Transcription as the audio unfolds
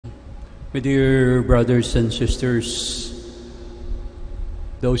My dear brothers and sisters,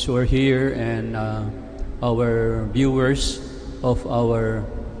 those who are here and our viewers of our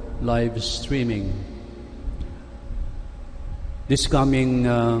live streaming, this coming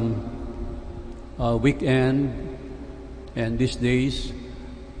weekend and these days,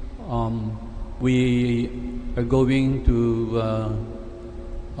 we are going to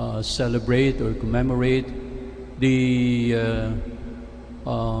celebrate or commemorate the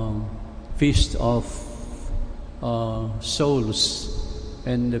Feast of Souls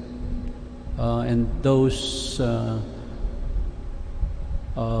and those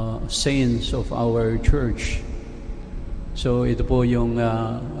saints of our church. So ito po yung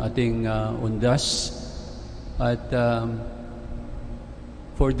ating undas at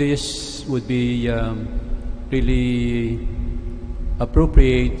for this would be really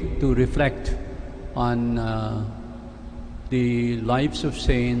appropriate to reflect on the lives of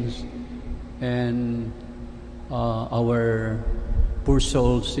saints and our poor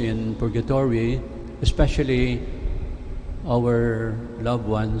souls in purgatory, especially our loved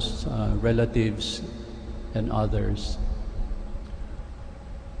ones, relatives, and others.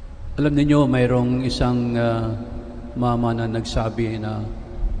 Alam niyo, mayroong isang mama na nagsabi na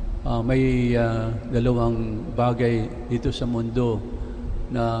may dalawang bagay dito sa mundo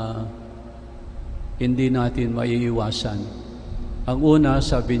na hindi natin maiiwasan. Ang una,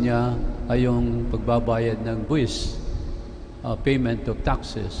 sabi niya, ay yung pagbabayad ng buwis, payment of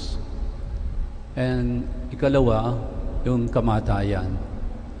taxes. And ikalawa, yung kamatayan.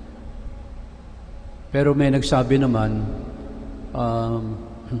 Pero may nagsabi naman,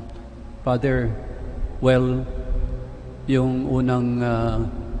 Father, well, yung unang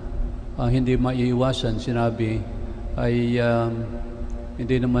hindi maiiwasan, sinabi, ay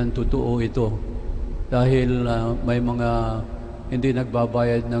hindi naman totoo ito. Dahil may mga hindi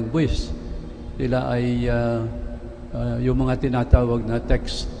nagbabayad ng buwis. Sila ay yung mga tinatawag na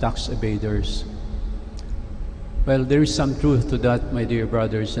tax evaders. Well, there is some truth to that, my dear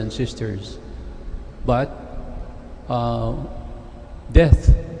brothers and sisters. But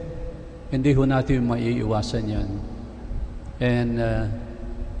death, hindi ho natin maiiwasan yan. And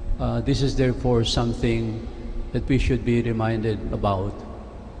this is therefore something that we should be reminded about.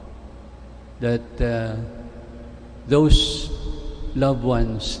 That those loved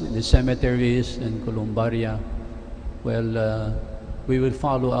ones in the cemeteries and columbaria, well, we will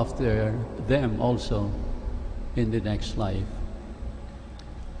follow after them also in the next life.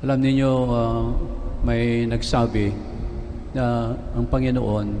 Alam niyo, may nagsabi na ang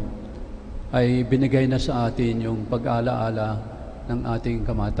Panginoon ay binigay na sa atin yung pag-alaala ng ating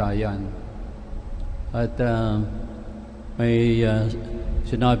kamatayan. At may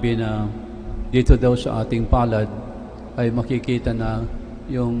sinabi na dito daw sa ating palad ay makikita na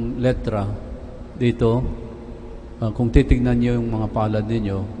yung letra dito. Kung titignan niyo yung mga palad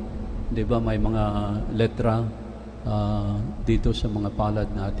ninyo, di ba may mga letra dito sa mga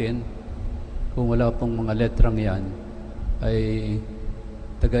palad natin? Kung wala pong mga letrang yan, ay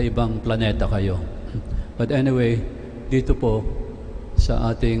taga-ibang planeta kayo. But anyway, dito po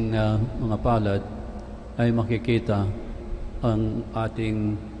sa ating mga palad ay makikita ang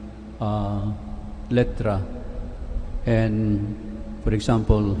ating letra. And for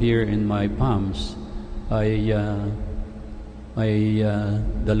example, here in my palms ay may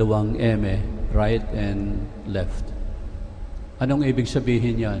dalawang M, right and left. Anong ibig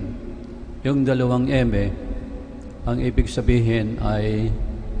sabihin yan? Yung dalawang M, ang ibig sabihin ay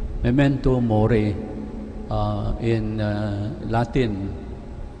memento mori in Latin.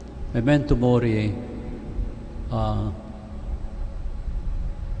 Memento mori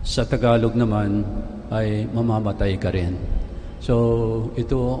sa Tagalog naman ay mamamatay ka rin. So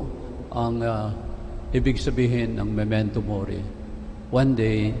ito ang ibig sabihin ng memento mori. One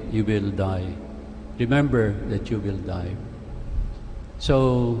day you will die. Remember that you will die.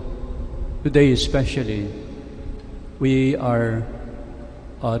 So today especially, we are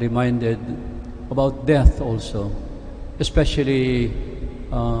reminded about death also, especially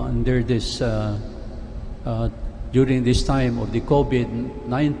under this during this time of the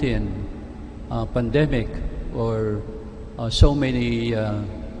COVID-19 pandemic, or so many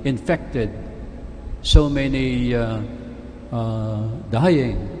infected, so many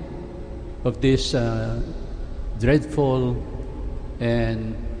dying of this dreadful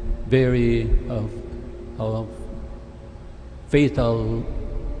and very fatal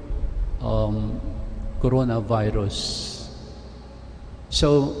coronavirus.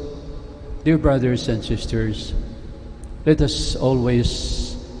 So, dear brothers and sisters, let us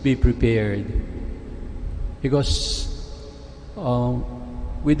always be prepared, because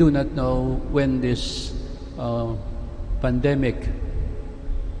we do not know when this pandemic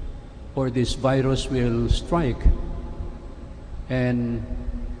or this virus will strike. And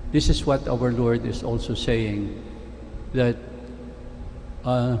this is what our Lord is also saying, that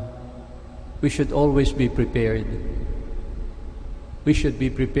we should always be prepared. We should be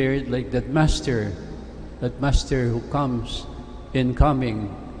prepared like that master who comes in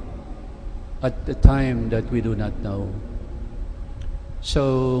coming at the time that we do not know.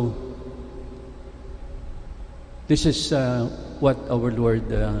 So this is what our Lord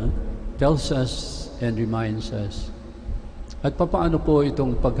tells us and reminds us. At papaano po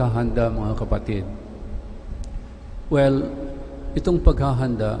itong paghahanda, mga kapatid? Well, itong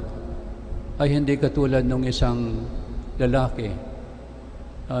paghahanda ay hindi katulad ng isang lalaki.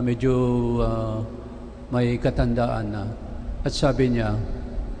 Medyo may katandaan na. At sabi niya,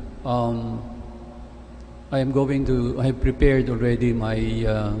 I have prepared already my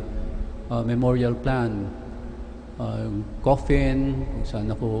memorial plan. Coffin, kung saan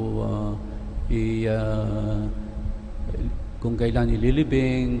ako kung kailan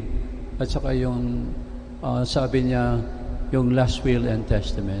ililibing, at saka yung sabi niya, yung last will and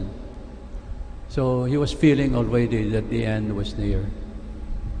testament. So he was feeling already that the end was near.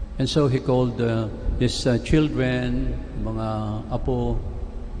 And so he called his children, mga apo,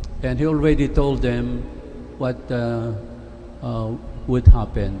 and he already told them what would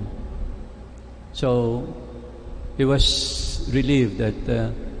happen. So he was relieved that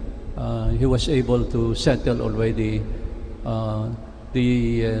he was able to settle already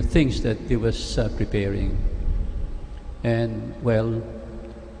the things that he was preparing. And well,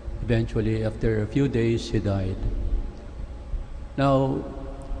 eventually after a few days he died. Now,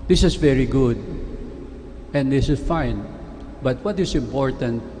 this is very good and this is fine, but what is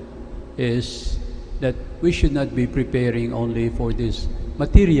important is that we should not be preparing only for these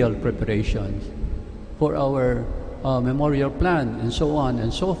material preparations, for our memorial plan and so on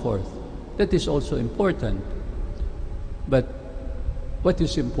and so forth. That is also important. But what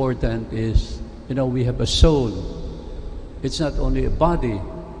is important is, we have a soul. It's not only a body.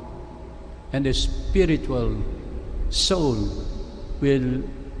 And the spiritual soul will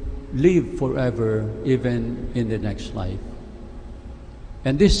live forever, even in the next life.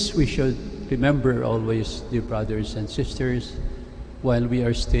 And this we should remember always, dear brothers and sisters, while we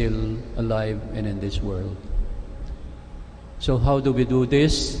are still alive and in this world. So how do we do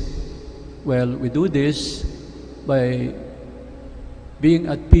this? Well, we do this by being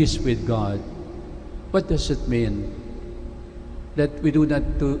at peace with God. What does it mean? That we do not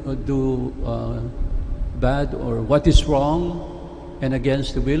do bad or what is wrong and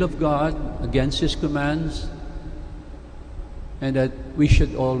against the will of God, against His commands, and that we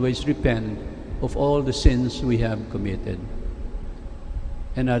should always repent of all the sins we have committed.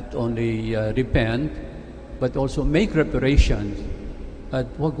 And not only repent, but also make reparations. At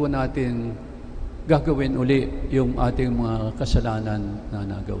huwag po natin gagawin uli yung ating mga kasalanan na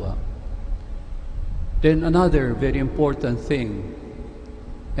nagawa. Then another very important thing,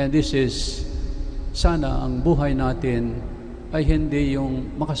 and this is, sana ang buhay natin ay hindi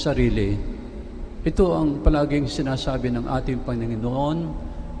yung makasarili. Ito ang palaging sinasabi ng ating Panginoon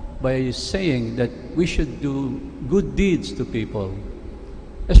by saying that we should do good deeds to people,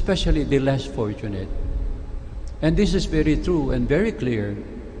 especially the less fortunate. And this is very true and very clear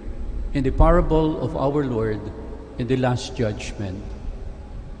in the parable of our Lord in the Last Judgment.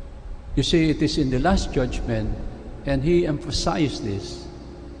 You see, it is in the Last Judgment, and He emphasized this.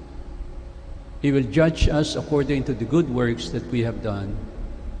 He will judge us according to the good works that we have done.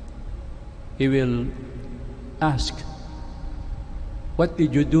 He will ask, what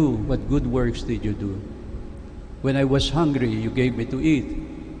did you do? What good works did you do? When I was hungry, you gave me to eat.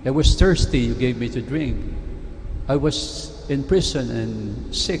 I was thirsty, you gave me to drink. I was in prison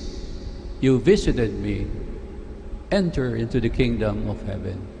and sick. You visited me. Enter into the kingdom of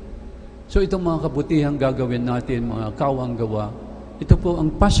heaven. So itong mga kabutihang gagawin natin, mga kawang gawa, ito po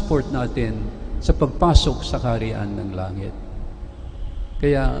ang passport natin sa pagpasok sa kaharian ng langit.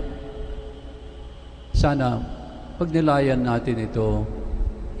 Kaya sana pagnilayan natin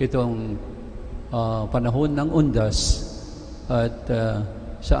itong panahon ng undas at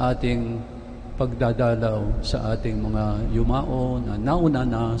sa ating pagdadalaw sa ating mga yumao na nauna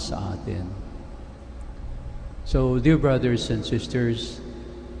na sa atin. So, dear brothers and sisters,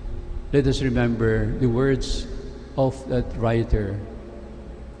 let us remember the words of that writer.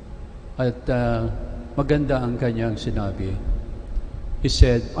 At maganda ang kanyang sinabi. He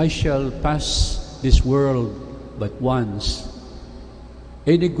said, I shall pass this world but once.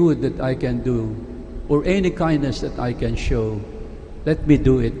 Any good that I can do or any kindness that I can show let me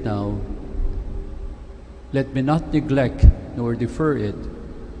do it now. Let me not neglect nor defer it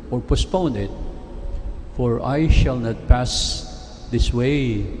or postpone it, for I shall not pass this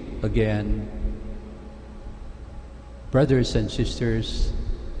way again. Brothers and sisters,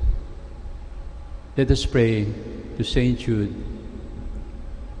 let us pray to Saint Jude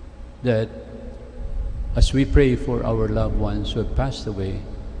that as we pray for our loved ones who have passed away,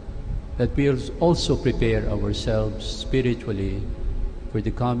 that we also prepare ourselves spiritually for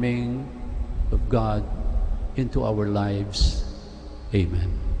the coming of God into our lives.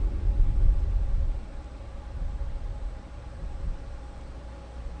 Amen.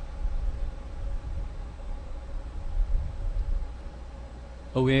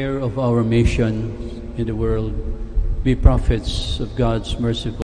 Aware of our mission in the world, be prophets of God's merciful